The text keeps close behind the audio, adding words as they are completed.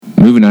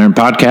Moving Iron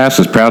Podcast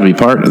is proud to be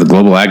part of the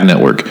Global Ag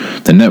Network.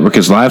 The network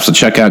is live, so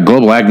check out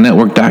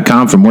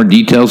globalagnetwork.com for more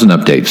details and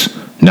updates.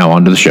 Now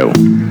on to the show.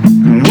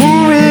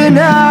 Moving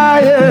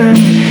iron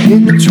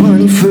in the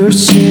 21st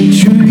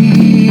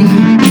century.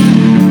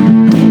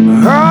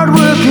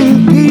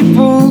 Hard-working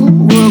people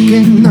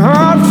working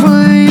hard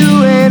for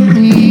you and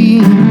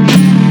me.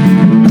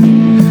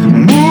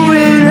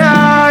 Moving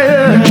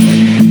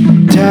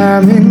iron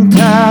time and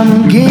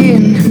time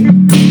again.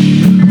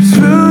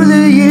 Through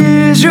the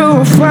years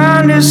you'll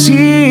find us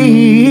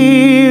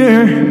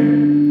here.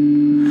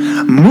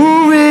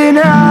 Moving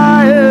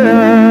iron.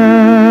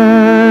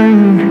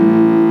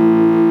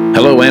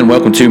 Hello and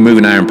welcome to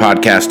Moving Iron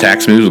Podcast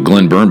Tax News with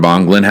Glen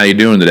Birnbaum. Glen, how you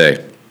doing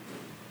today?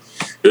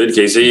 Good,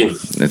 Casey.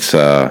 It's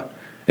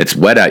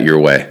wet out your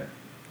way.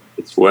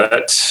 It's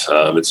wet.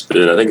 I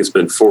think it's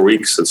been 4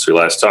 weeks since we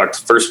last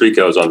talked. First week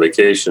I was on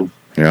vacation.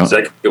 Yeah.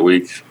 Second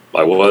week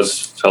I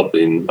was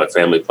helping my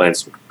family plant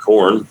some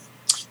corn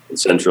in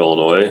central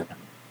Illinois.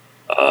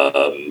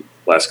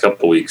 Last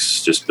couple of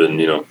weeks just been,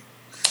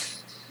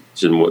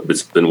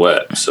 it's been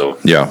wet. So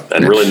yeah,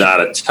 and really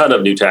not a ton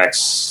of new tax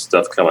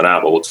stuff coming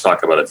out, but we'll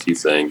talk about a few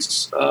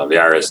things. The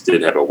IRS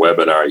did have a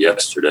webinar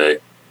yesterday,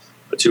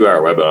 a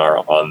 2-hour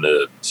webinar on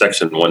the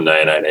Section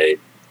 1998,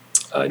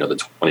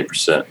 the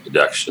 20%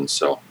 deduction.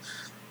 So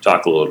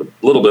talk a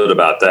little bit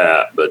about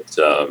that, but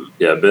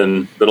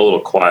been a little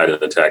quiet in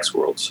the tax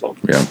world. So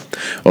yeah,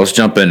 well, let's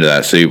jump into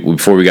that. So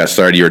before we got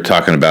started, you were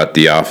talking about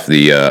the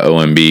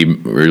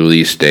OMB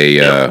released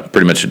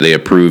pretty much they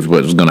approved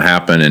what was going to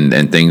happen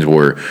and things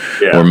were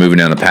moving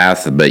down the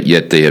path, but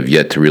yet they have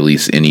yet to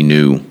release any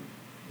new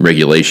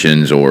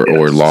regulations or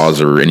laws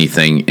or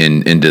anything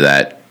into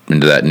that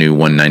new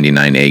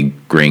 199A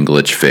grain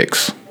glitch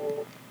fix.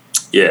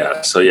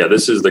 Yeah, so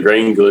this is the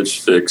grain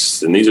glitch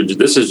fix, and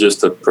this is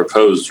just a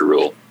proposed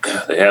rule.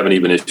 They haven't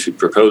even issued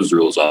proposed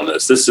rules on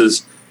this.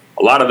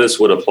 A lot of this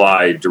would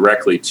apply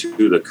directly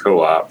to the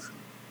co-op.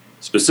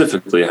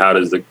 Specifically, how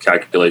does the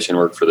calculation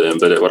work for them?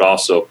 But it would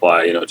also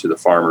apply, to the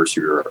farmers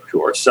who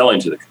are selling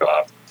to the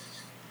co-op.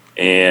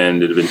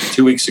 And it had been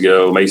 2 weeks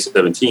ago, May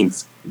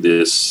 17th.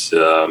 This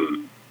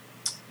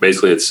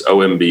basically it's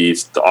OMB,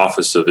 it's the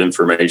Office of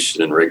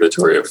Information and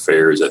Regulatory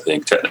Affairs, I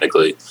think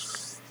technically.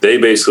 They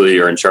basically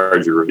are in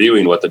charge of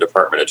reviewing what the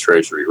Department of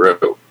Treasury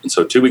wrote. And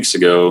so 2 weeks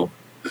ago,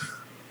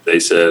 they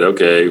said,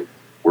 okay,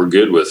 we're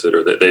good with it,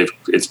 or that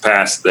it's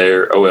passed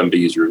their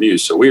OMB's review.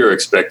 So we were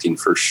expecting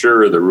for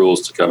sure the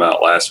rules to come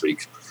out last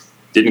week.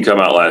 Didn't come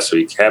out last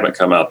week, haven't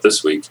come out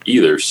this week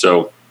either.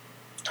 So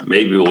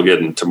maybe we'll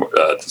get them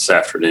this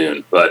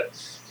afternoon. But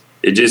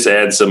it just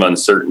adds some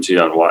uncertainty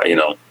on why,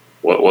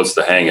 what's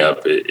the hang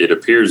up. It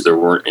appears there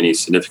weren't any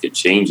significant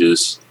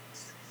changes.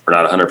 We're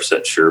not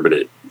 100% sure, but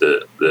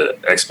the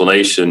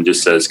explanation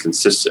just says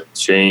consistent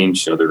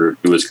change. The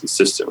review is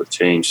consistent with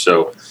change.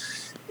 So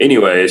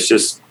anyway, it's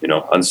just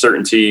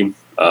uncertainty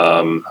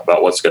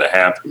about what's going to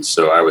happen.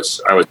 So I was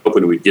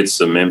hoping we'd get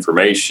some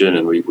information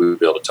and we would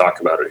be able to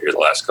talk about it here the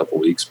last couple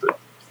of weeks, but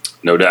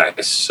no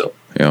dice. So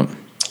yeah.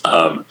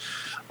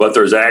 But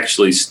there's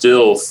actually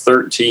still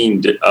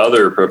 13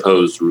 other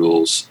proposed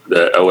rules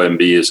that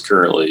OMB is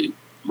currently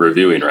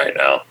reviewing right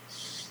now.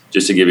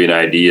 Just to give you an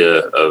idea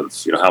of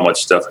how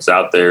much stuff is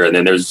out there, and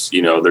then there's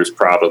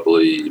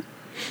probably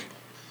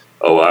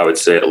I would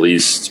say at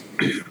least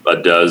a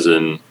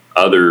dozen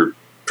other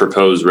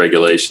proposed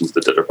regulations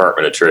that the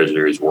Department of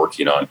Treasury is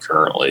working on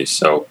currently.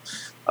 So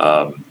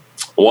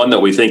one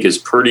that we think is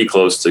pretty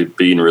close to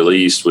being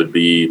released would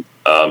be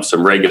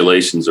some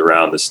regulations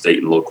around the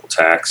state and local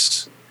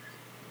tax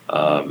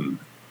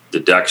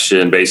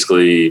deduction.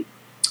 Basically,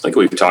 I think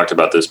we've talked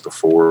about this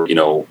before.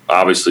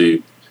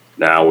 Obviously.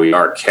 Now we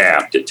are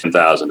capped at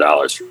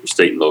 $10,000 for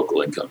state and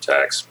local income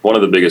tax, one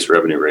of the biggest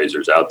revenue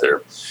raisers out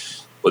there.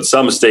 But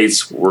some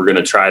states we're going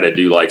to try to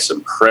do like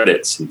some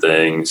credits and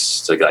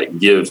things to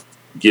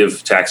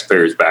give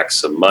taxpayers back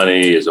some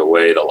money as a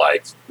way to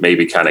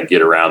maybe kind of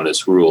get around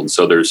this rule. And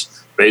so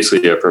there's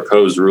basically a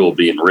proposed rule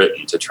being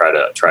written to try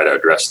to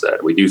address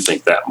that. We do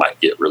think that might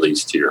get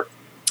released here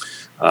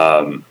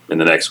in the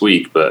next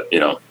week, but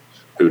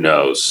who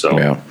knows?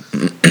 So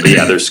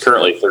there's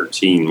currently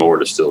 13 more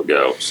to still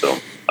go. So.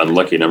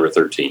 Unlucky number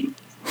 13.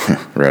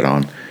 Right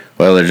on.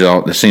 Well,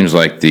 it seems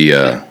like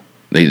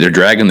they're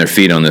dragging their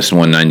feet on this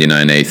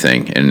 199A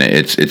thing, and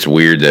it's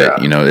weird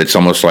that it's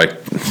almost like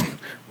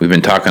we've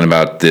been talking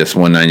about this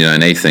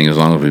 199A thing as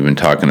long as we've been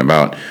talking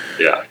about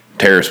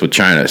tariffs with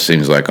China. It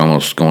seems like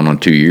almost going on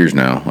 2 years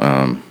now.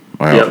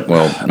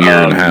 Year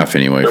and a half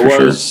anyway.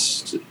 Sure.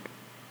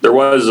 There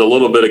was a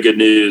little bit of good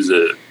news.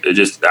 The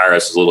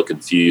IRS is a little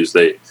confused.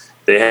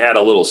 They had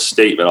a little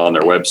statement on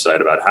their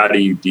website about how do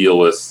you deal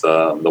with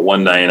the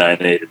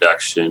 199A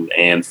deduction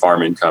and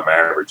farm income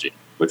averaging,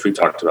 which we've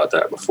talked about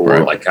that before.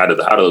 Right. Like how do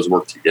those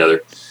work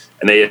together?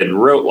 And they had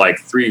wrote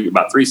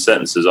about three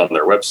sentences on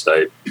their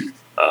website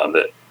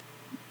that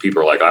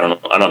people are like, I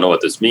don't know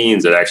what this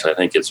means. I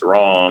think it's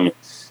wrong.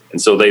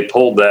 And so they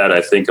pulled that,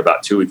 I think,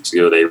 about 2 weeks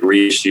ago. They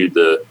reissued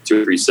the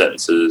 2 or 3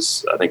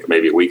 sentences, I think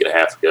maybe a week and a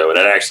half ago. And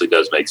it actually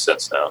does make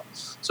sense now.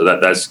 So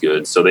that's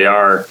good. So they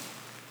are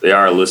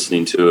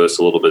listening to us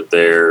a little bit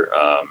there.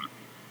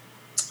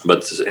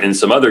 But in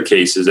some other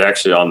cases,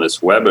 actually on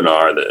this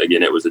webinar, that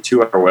again, it was a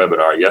 2-hour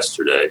webinar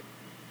yesterday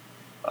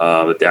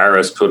that the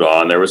IRS put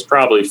on. There was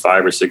probably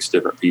 5 or 6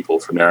 different people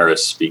from the IRS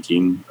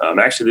speaking.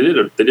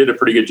 Actually, they did a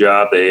pretty good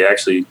job. They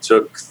actually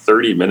took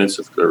 30 minutes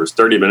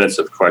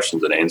of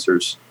questions and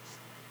answers.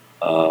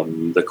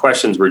 The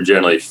questions were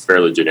generally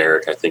fairly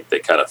generic. I think they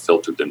kind of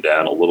filtered them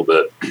down a little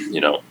bit,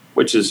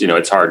 which is,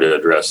 it's hard to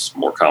address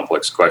more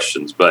complex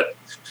questions. But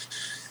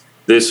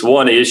this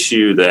one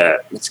issue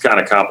that it's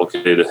kind of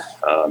complicated,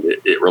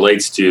 it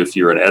relates to if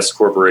you're an S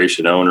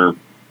corporation owner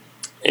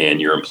and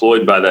you're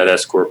employed by that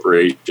S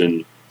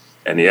corporation,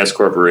 and the S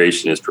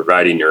corporation is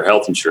providing your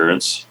health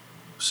insurance.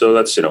 So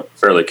that's,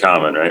 fairly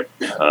common, right?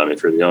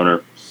 If you're the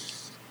owner.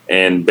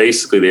 And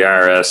basically the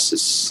IRS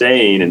is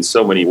saying in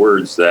so many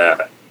words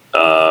that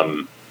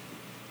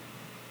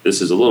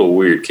this is a little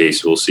weird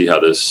case. We'll see how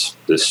this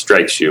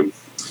strikes you.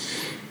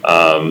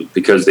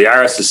 Because the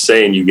IRS is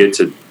saying you get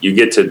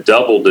to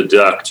double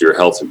deduct your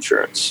health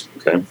insurance.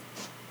 Okay,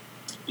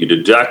 you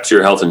deduct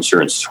your health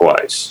insurance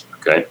twice.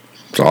 Okay,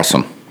 it's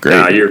awesome. Great.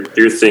 Now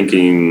you're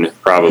thinking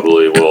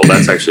probably, well,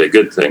 that's actually a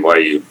good thing.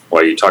 Why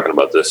are you talking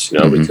about this?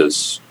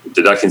 Because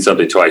deducting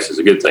something twice is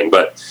a good thing.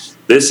 But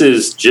this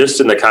is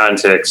just in the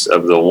context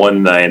of the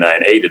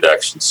 199A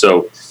deduction.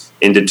 So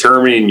in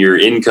determining your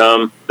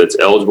income that's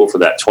eligible for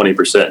that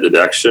 20%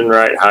 deduction,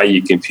 right, how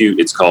you compute,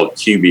 it's called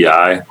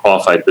QBI,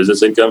 qualified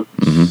business income.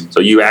 Mm-hmm.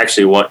 So you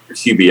actually want your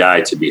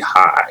QBI to be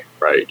high,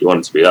 right? You want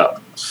it to be up.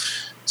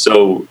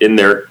 So in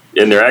their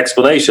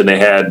explanation, they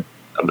have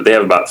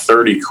about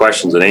 30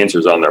 questions and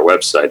answers on their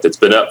website that's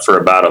been up for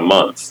about a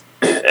month.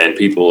 And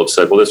people have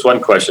said, well, this one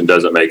question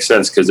doesn't make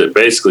sense because it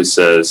basically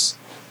says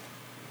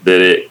that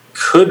it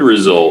could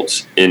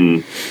result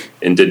in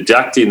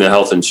deducting the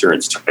health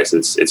insurance twice.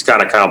 It's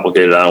kind of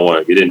complicated. I don't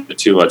want to get into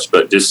too much,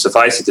 but just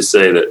suffice it to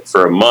say that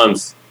for a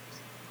month,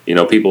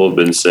 people have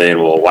been saying,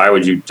 well, why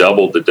would you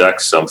double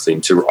deduct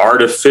something to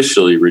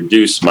artificially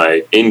reduce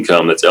my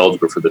income that's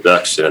eligible for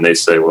deduction? And they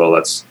say, well,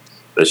 that's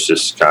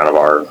just kind of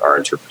our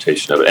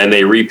interpretation of it. And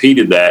they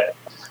repeated that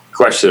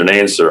question and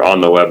answer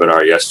on the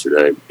webinar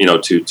yesterday,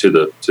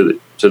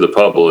 to the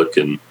public,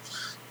 and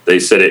they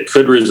said it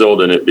could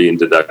result in it being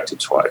deducted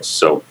twice.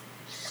 So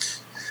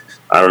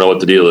I don't know what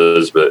the deal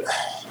is, but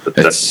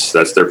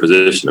that's their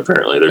position.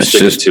 Apparently, they're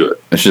sticking to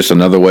it. It's just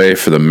another way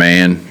for the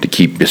man to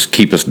keep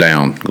us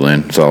down,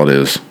 Glenn. That's all it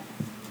is.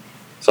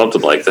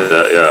 Something like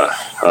that, yeah.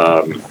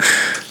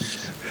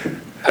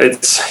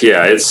 It's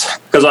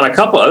because on a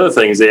couple other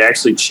things they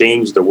actually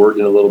changed the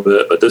wording a little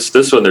bit, but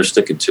this one they're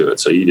sticking to it.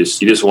 So you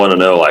just want to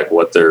know like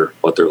what their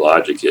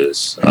logic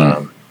is.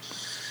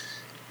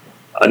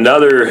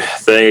 Another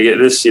thing,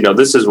 this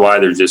is why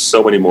there's just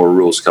so many more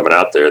rules coming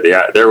out there.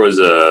 There was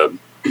a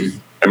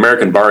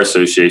American Bar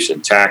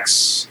Association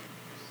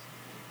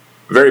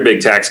very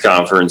big tax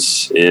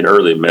conference in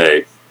early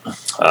May.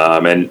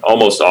 And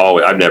almost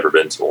always, I've never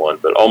been to one,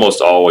 but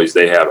almost always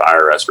they have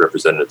IRS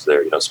representatives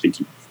there,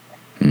 speaking,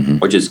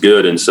 which is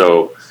good. And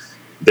so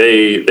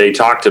they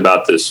talked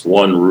about this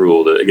one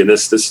rule that, again,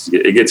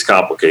 it gets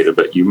complicated,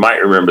 but you might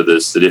remember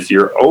this, that if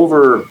you're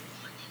over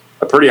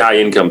a pretty high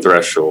income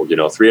threshold,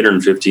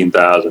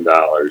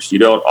 $315,000, you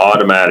don't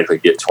automatically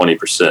get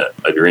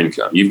 20% of your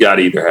income. You've got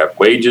to either have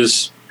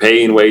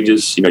paying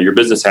wages, your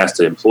business has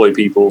to employ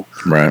people,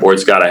 right, or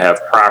it's got to have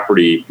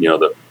property,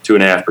 the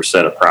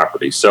 2.5% of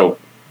property. So,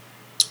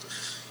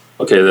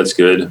 okay, that's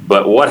good.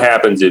 But what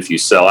happens if you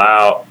sell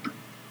out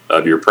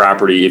of your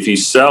property? If you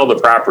sell the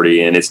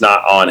property and it's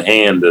not on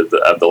hand of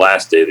the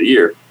last day of the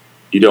year,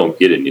 you don't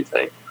get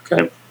anything,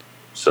 okay?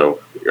 So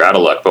you're out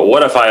of luck. But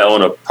what if I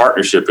own a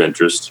partnership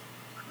interest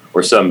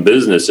or some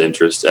business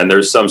interest and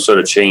there's some sort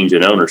of change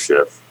in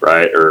ownership,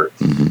 right? Or,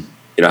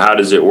 how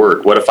does it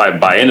work? What if I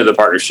buy into the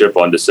partnership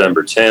on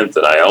December 10th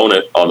and I own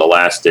it on the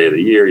last day of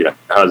the year?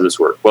 How does this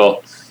work?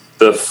 Well,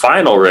 the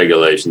final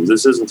regulations,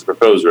 this isn't the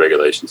proposed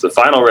regulations, the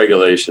final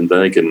regulations, I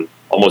think in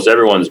almost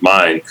everyone's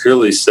mind,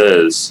 clearly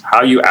says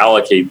how you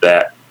allocate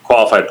that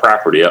qualified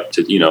property up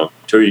to,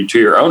 to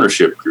your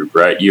ownership group,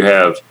 right? You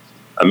have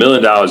 $1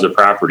 million of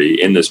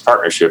property in this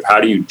partnership. How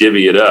do you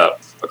divvy it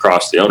up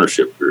across the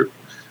ownership group?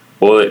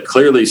 Well, it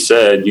clearly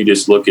said you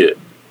just look at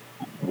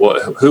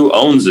who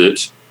owns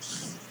it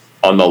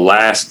on the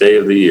last day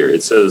of the year.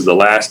 It says the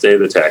last day of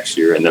the tax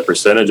year and the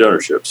percentage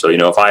ownership. So,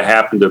 if I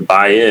happen to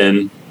buy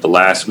in the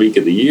last week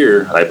of the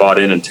year, I bought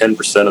in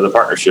 10% of the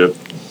partnership,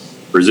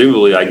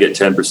 presumably I get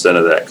 10%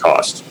 of that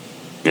cost.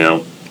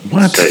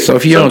 What? So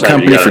if you own a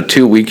company for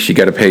 2 weeks, you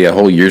got to pay a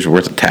whole year's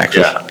worth of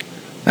taxes? Yeah.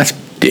 That's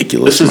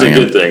ridiculous. This is a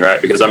good thing,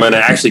 right? Because I'm going to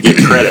actually get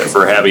credit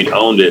for having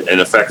owned it in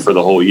effect for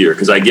the whole year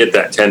because I get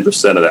that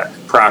 10% of that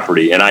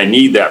property, and I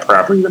need that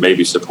property to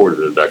maybe support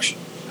a deduction.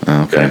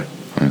 Okay.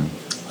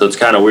 So it's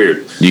kind of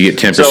weird. You get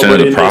 10% of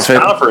the profit?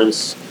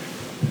 Conference,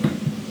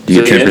 do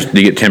you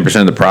get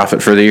 10% of the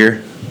profit for the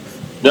year?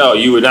 No,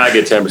 you would not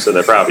get 10% of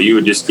the profit. You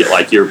would just get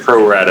like your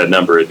pro rata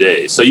number of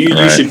days. So you'll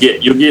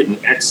get an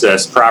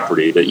excess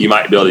property that you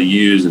might be able to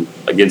use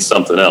against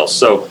something else.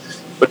 So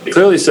But it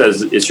clearly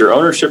says it's your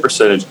ownership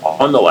percentage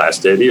on the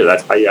last day of the year.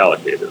 That's how you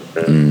allocate it.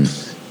 Okay?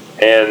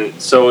 And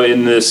so at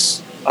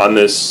this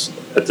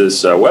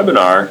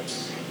webinar,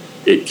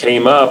 it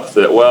came up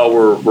that, well,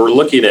 we're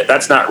looking at,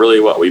 that's not really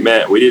what we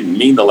meant. We didn't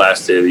mean the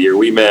last day of the year.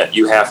 We meant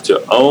you have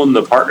to own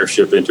the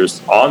partnership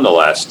interest on the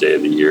last day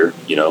of the year,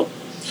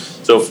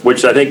 So,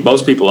 which I think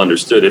most people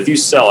understood. If you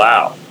sell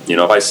out,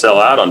 if I sell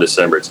out on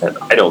December 10th,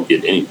 I don't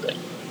get anything.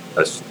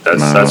 That's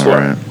what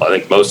I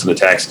think most of the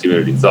tax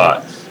community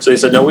thought. So they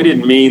said, no, we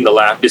didn't mean the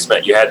last, just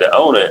meant you had to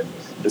own it.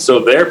 And so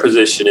their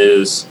position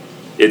is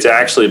it's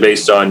actually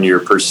based on your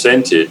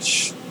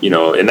percentage.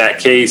 In that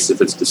case,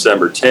 if it's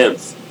December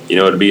 10th,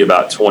 it'd be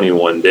about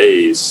 21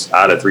 days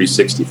out of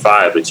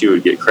 365 that you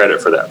would get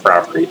credit for that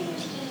property.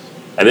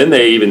 And then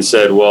they even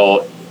said,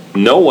 well,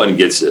 no one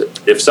gets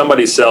it. If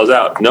somebody sells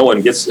out, no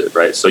one gets it,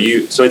 right? So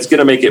it's going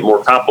to make it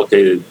more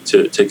complicated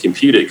to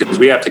compute it, because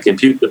we have to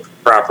compute the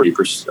property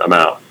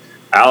amount,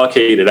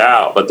 allocate it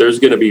out, but there's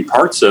going to be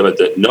parts of it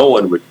that no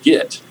one would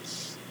get.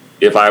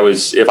 If I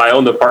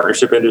own the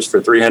partnership interest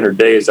for 300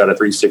 days out of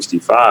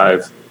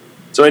 365.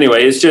 So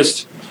anyway,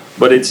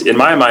 but it's, in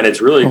my mind,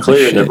 it's really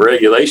clear in the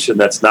regulation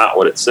that's not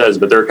what it says,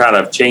 but they're kind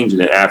of changing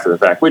it after the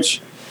fact,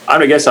 which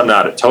I guess I'm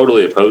not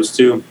totally opposed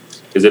to,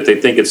 because if they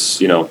think it's,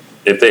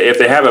 if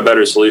they have a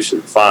better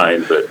solution,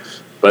 fine.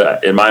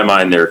 But in my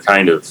mind, they're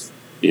kind of,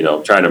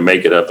 trying to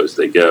make it up as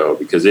they go,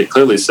 because it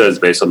clearly says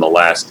based on the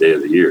last day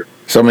of the year.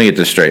 So let me get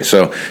this straight.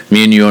 So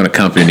me and you own a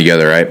company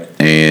together, right?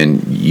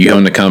 And you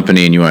own the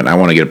company, and I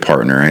want to get a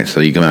partner, right?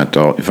 So you come out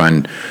to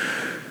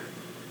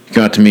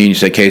me and you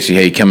say, Casey,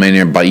 hey, come in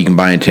here, you can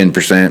buy in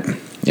 10%,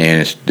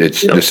 and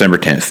it's December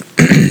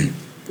 10th.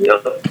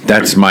 Yep.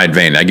 That's my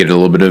advantage. I get a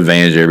little bit of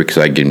advantage there, because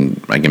I can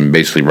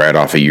basically write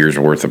off a year's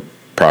worth of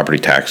property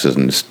taxes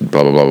and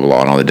blah, blah, blah,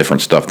 blah, and all the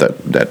different stuff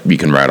that you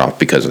can write off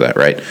because of that,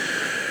 right?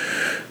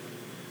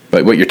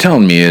 But what you're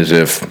telling me is,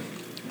 if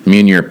me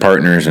and you are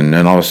partners, and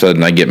then all of a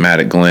sudden I get mad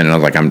at Glen, and I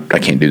was like, I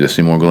can't do this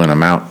anymore, Glen,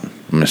 I'm out.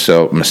 I'm gonna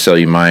sell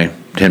you my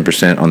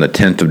 10% on the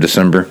 10th of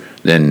December.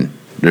 Then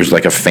there's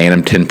like a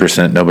phantom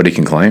 10% nobody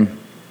can claim.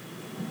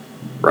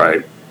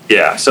 Right.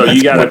 Yeah. So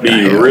you got to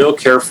be real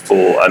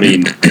careful. I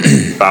mean,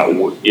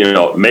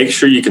 about, make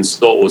sure you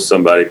consult with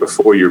somebody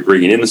before you're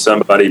bringing in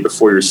somebody,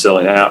 before you're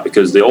selling out,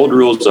 because the old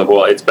rules of,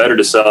 well, it's better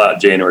to sell out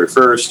January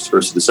 1st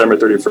versus December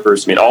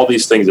 31st. I mean, all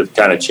these things have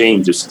kind of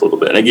changed just a little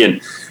bit. And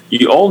again,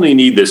 you only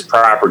need this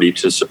property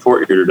to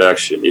support your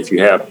deduction if you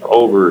have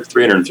over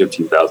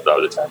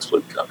 $315,000 of taxable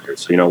income here.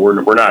 So,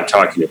 we're not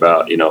talking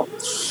about,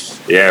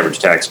 the average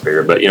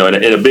taxpayer, but,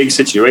 in a big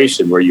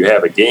situation where you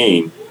have a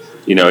gain,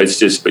 it's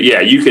just, but yeah,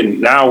 you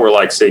can, now we're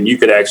like saying you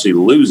could actually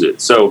lose it.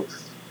 So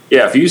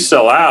yeah, if you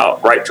sell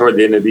out right toward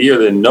the end of the year,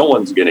 then no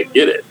one's going to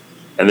get it.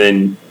 And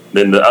then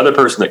the other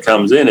person that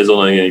comes in is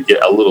only going to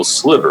get a little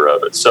sliver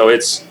of it. So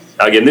it's,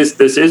 again, this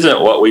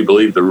isn't what we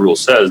believe the rule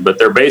says, but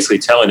they're basically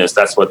telling us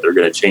that's what they're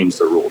going to change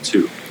the rule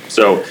to.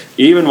 So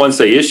even once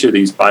they issue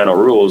these final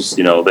rules,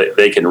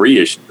 they can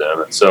reissue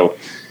them. And so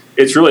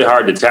it's really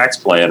hard to tax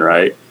plan,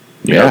 right?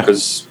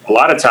 Because a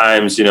lot of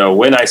times,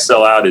 when I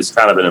sell out is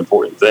kind of an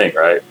important thing,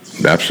 right?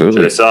 Absolutely.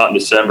 Should I sell out in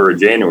December or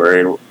January?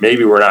 And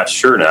maybe we're not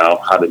sure now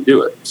how to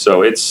do it.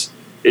 So it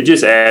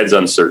just adds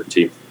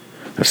uncertainty.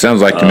 It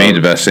sounds like to me the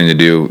best thing to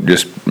do.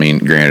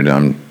 Granted,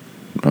 I'm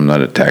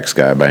not a tax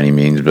guy by any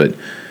means, and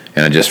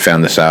I just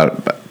found this out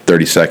about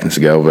 30 seconds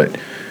ago. But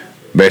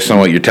based on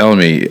what you're telling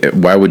me,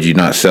 why would you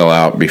not sell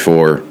out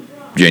before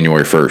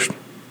January 1st?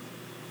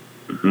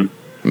 Mm-hmm.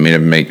 I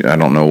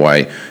don't know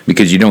why,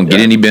 because you don't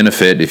get any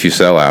benefit if you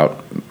sell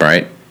out,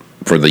 right?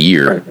 For the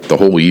year, the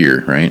whole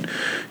year, right?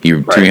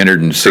 You're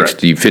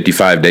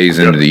 55 days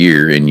into the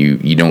year, and you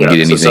don't get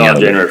anything out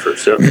of it. January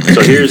 1st.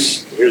 So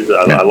here's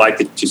I like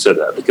that you said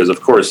that, because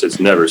of course it's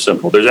never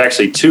simple. There's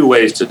actually two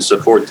ways to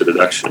support the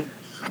deduction.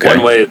 Okay.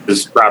 One way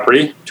is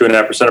property,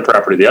 2.5% of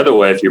property. The other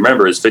way, if you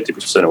remember, is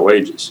 50% of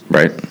wages.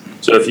 Right.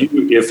 So if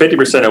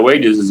 50% of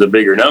wages is a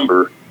bigger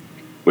number,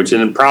 which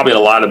probably in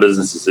a lot of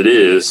businesses it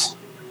is,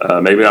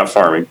 maybe not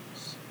farming,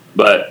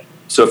 but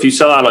so if you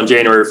sell out on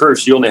January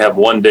 1st, you only have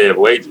 1 day of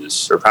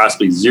wages, or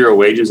possibly zero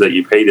wages that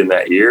you paid in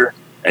that year,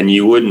 and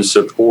you wouldn't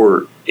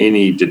support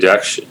any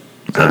deduction.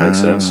 Does that make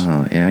sense?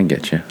 Oh, yeah, I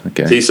get you.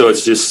 Okay. See, so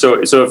it's just so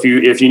if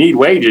you need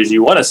wages,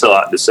 you want to sell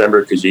out in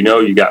December because you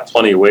got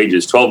plenty of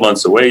wages, 12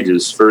 months of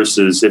wages,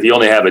 versus if you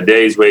only have a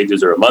day's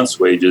wages or a month's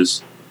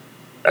wages,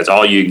 that's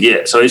all you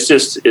get. So it's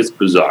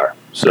bizarre.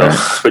 So,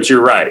 but you're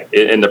right.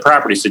 In the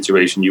property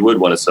situation, you would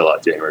want to sell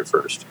out January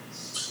 1st.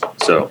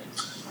 So.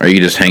 Or you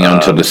just hang on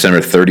until December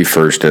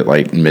 31st at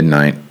like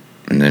midnight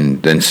and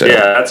then sell.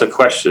 Yeah, that's a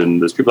question.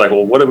 There's people like,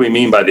 well, what do we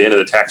mean by the end of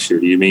the tax year?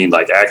 Do you mean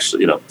like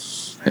actually,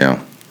 Yeah.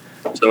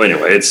 So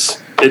anyway,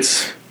 it's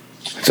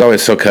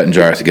always so cut and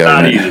dry to go.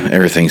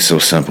 Everything's so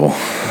simple.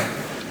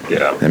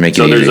 Yeah. They make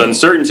it easy. There's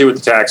uncertainty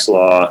with the tax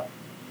law,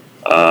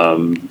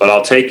 but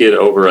I'll take it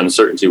over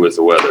uncertainty with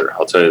the weather.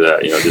 I'll tell you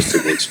that, just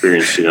in the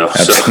experience, So,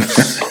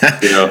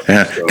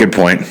 good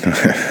point.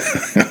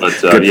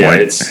 But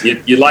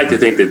you'd like to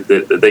think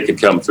that they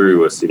could come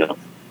through with,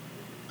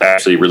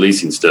 actually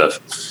releasing stuff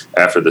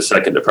after the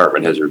second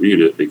department has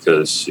reviewed it,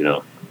 because,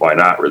 why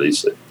not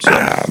release it? So.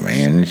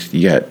 Man,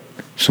 you got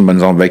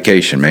someone's on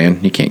vacation,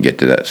 man. You can't get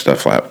to that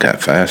stuff like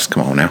that fast.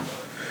 Come on now.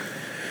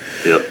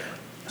 Yep.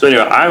 So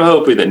anyway, I'm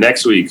hoping that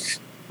next week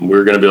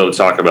we're going to be able to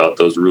talk about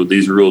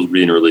these rules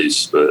being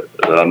released, but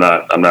I'm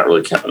not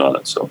really counting on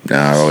it. So no,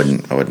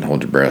 I wouldn't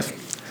hold your breath.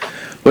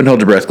 Wouldn't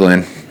hold your breath,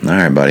 Glenn. All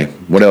right, buddy.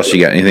 What else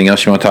you got? Anything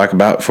else you want to talk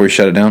about before we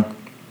shut it down?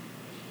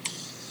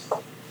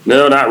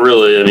 No, not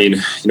really. I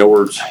mean,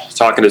 we're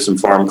talking to some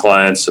farm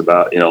clients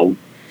about just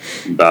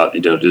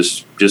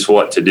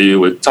what to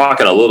do. We're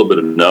talking a little bit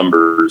of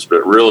numbers,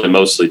 but really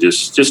mostly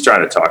just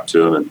trying to talk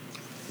to them and,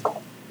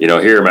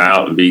 hear them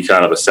out and be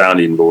kind of a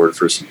sounding board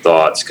for some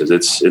thoughts, because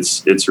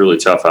it's really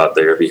tough out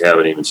there if you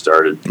haven't even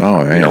started.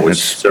 Oh, man. Which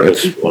several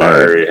people in our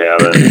area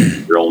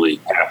haven't. They're only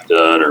half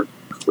done or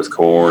with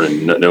corn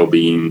and no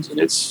beans, and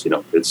it's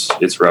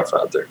rough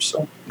out there.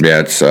 So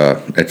yeah, it's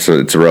a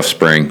rough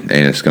spring, and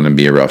it's going to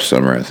be a rough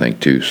summer, I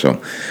think, too.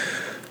 So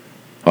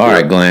all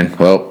right, Glenn.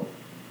 Well,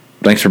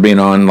 thanks for being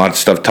on. Lots of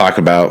stuff to talk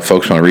about.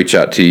 Folks want to reach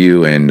out to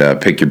you and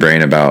pick your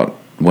brain about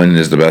when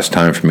is the best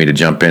time for me to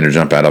jump in or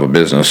jump out of a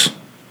business.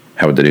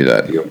 How would they do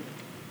that? Yeah,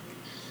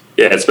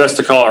 it's best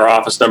to call our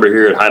office number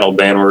here at Heinold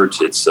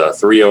Banwards. It's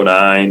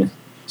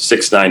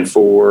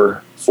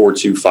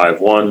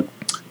 309-694-4251.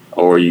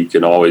 Or you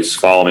can always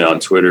follow me on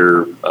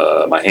Twitter.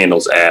 My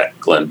handle's at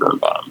Glen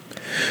Birnbaum.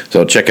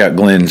 So check out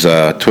Glen's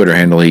Twitter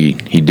handle. He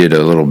did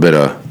a little bit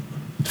of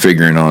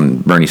figuring on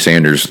Bernie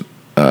Sanders'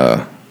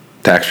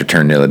 tax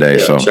return the other day.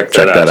 Yeah, so check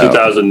that out.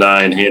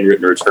 2009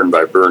 handwritten return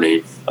by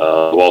Bernie.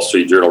 Wall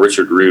Street Journal.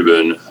 Richard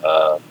Rubin,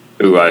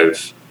 who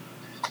I've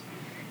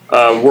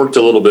worked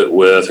a little bit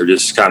with, or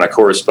just kind of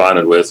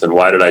corresponded with. And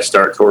why did I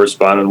start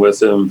corresponding with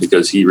him?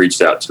 Because he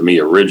reached out to me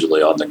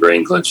originally on the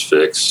grain glitch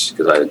fix,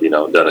 because I had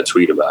done a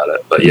tweet about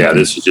it. But yeah,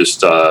 this is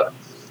just it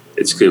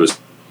was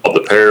called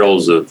The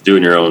Perils of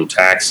Doing Your Own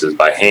Taxes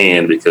by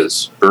Hand,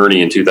 because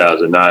Bernie in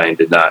 2009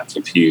 did not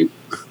compute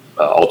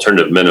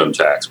alternative minimum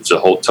tax, which is a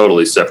whole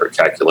totally separate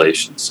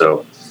calculation.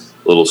 So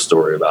a little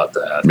story about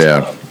that.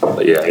 Yeah.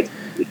 But yeah,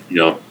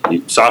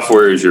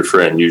 software is your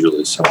friend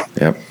usually. So.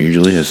 Yep,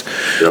 usually is.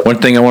 Yep.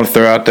 One thing I want to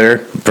throw out there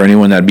for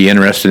anyone that'd be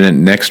interested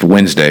in next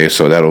Wednesday,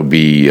 so that'll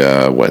be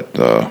what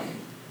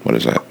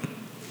is that?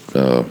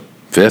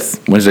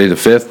 5th, Wednesday the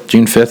 5th,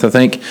 June 5th, I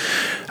think.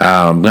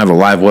 I'm going to have a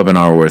live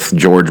webinar with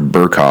George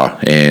Burkaw,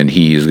 and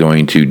he's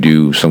going to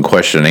do some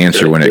question and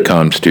answer when it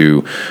comes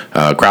to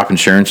crop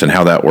insurance and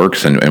how that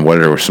works, and what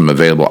are some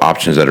available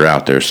options that are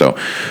out there. So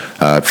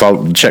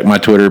check my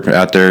Twitter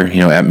out there,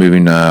 at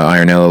Moving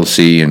Iron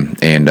LLC,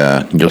 and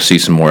you'll see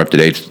some more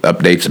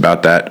updates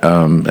about that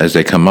as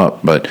they come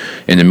up. But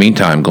in the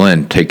meantime,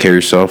 Glenn, take care of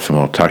yourself, and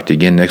we'll talk to you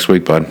again next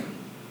week, bud.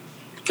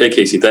 Okay,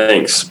 Casey,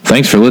 thanks.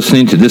 Thanks for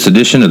listening to this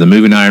edition of the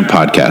Moving Iron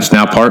Podcast,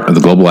 now part of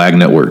the Global Ag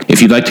Network.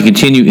 If you'd like to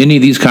continue any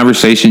of these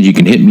conversations, you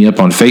can hit me up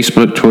on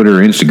Facebook, Twitter,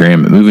 or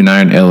Instagram at Moving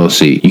Iron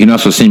LLC. You can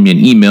also send me an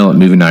email at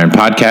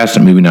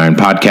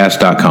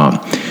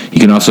movingironpodcast@movingironpodcast.com. You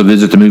can also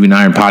visit the Moving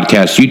Iron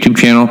Podcast YouTube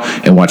channel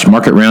and watch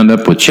Market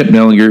Roundup with Chip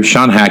Nellinger,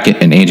 Sean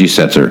Hackett, and Angie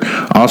Setzer.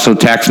 Also,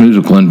 Tax News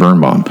with Glen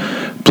Birnbaum.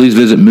 Please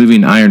visit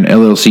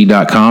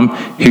movingironllc.com.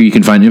 Here you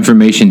can find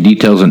information,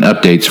 details, and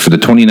updates for the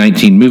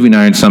 2019 Moving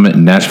Iron Summit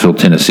in Nashville,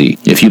 Tennessee.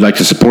 If you'd like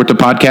to support the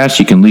podcast,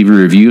 you can leave a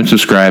review and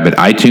subscribe at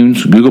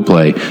iTunes, Google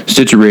Play,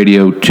 Stitcher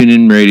Radio,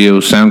 TuneIn Radio,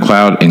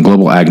 SoundCloud, and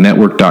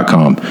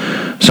globalagnetwork.com.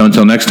 So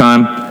until next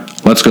time,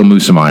 let's go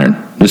move some iron.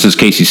 This is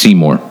Casey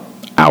Seymour.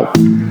 Out.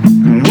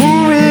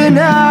 Moving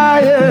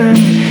iron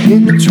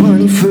in the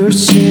 21st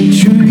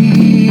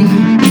century.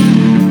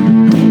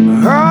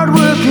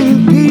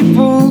 Hard-working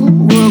people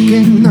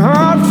working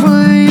hard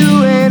for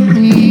you and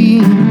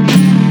me.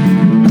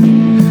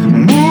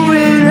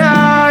 Moving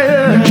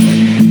iron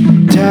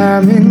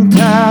time and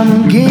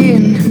time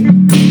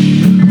again.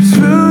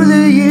 Through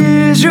the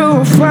years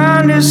you'll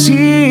find us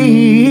here.